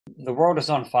The world is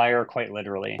on fire, quite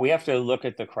literally. We have to look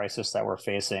at the crisis that we're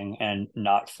facing and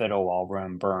not fiddle while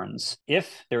Rome burns.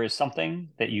 If there is something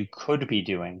that you could be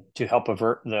doing to help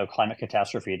avert the climate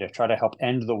catastrophe, to try to help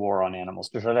end the war on animals,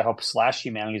 to try to help slash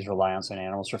humanity's reliance on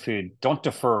animals for food, don't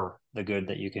defer the good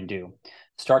that you can do.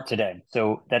 Start today.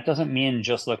 So that doesn't mean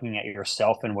just looking at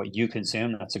yourself and what you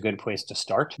consume. That's a good place to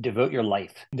start. Devote your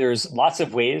life. There's lots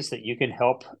of ways that you can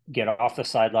help get off the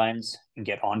sidelines and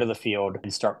get onto the field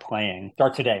and start playing.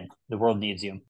 Start today. The world needs you.